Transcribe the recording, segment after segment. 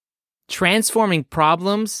Transforming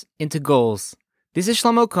Problems into Goals. This is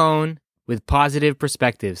Shlomo Cohn with Positive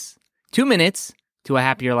Perspectives. 2 minutes to a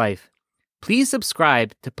happier life. Please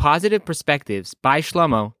subscribe to Positive Perspectives by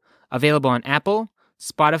Shlomo, available on Apple,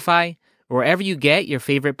 Spotify, or wherever you get your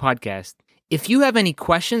favorite podcast. If you have any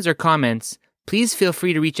questions or comments, please feel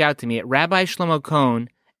free to reach out to me at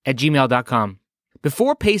rabbishlomocohn@gmail.com.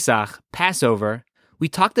 Before Pesach, Passover, we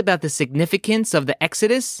talked about the significance of the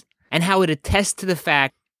Exodus and how it attests to the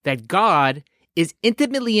fact that God is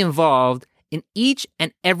intimately involved in each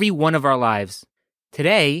and every one of our lives.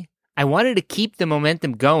 Today, I wanted to keep the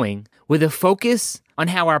momentum going with a focus on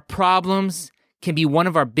how our problems can be one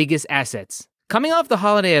of our biggest assets. Coming off the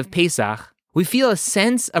holiday of Pesach, we feel a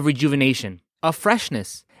sense of rejuvenation, of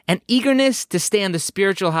freshness, and eagerness to stay on the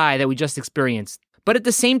spiritual high that we just experienced. But at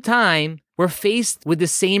the same time, we're faced with the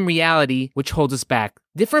same reality which holds us back.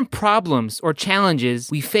 Different problems or challenges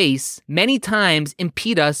we face many times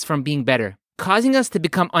impede us from being better, causing us to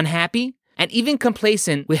become unhappy and even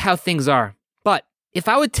complacent with how things are. But if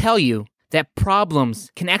I would tell you that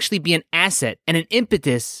problems can actually be an asset and an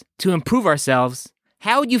impetus to improve ourselves,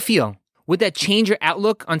 how would you feel? Would that change your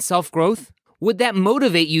outlook on self-growth? Would that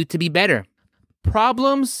motivate you to be better?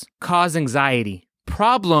 Problems cause anxiety.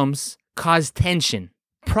 Problems cause tension.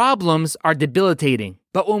 Problems are debilitating,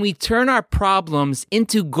 but when we turn our problems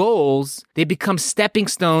into goals, they become stepping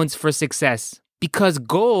stones for success. Because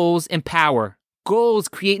goals empower, goals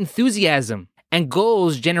create enthusiasm, and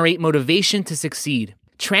goals generate motivation to succeed.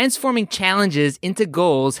 Transforming challenges into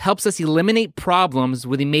goals helps us eliminate problems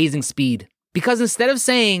with amazing speed. Because instead of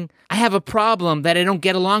saying, I have a problem that I don't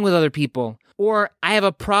get along with other people, or I have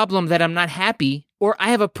a problem that I'm not happy, or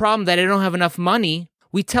I have a problem that I don't have enough money,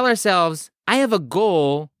 we tell ourselves, I have a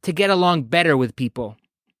goal to get along better with people.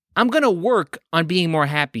 I'm going to work on being more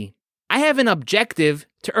happy. I have an objective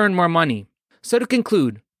to earn more money. So to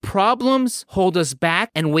conclude, problems hold us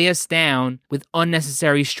back and weigh us down with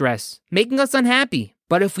unnecessary stress, making us unhappy.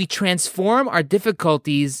 But if we transform our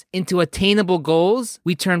difficulties into attainable goals,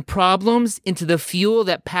 we turn problems into the fuel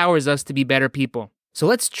that powers us to be better people. So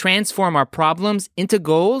let's transform our problems into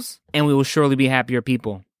goals, and we will surely be happier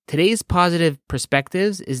people. Today's Positive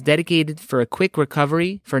Perspectives is dedicated for a quick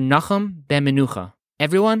recovery for Nachum Ben Menucha.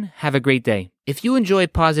 Everyone, have a great day. If you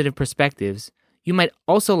enjoyed Positive Perspectives, you might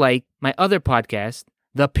also like my other podcast,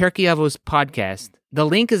 the Pirkei Avos Podcast. The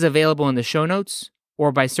link is available in the show notes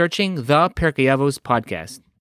or by searching the Pirkei Avos Podcast.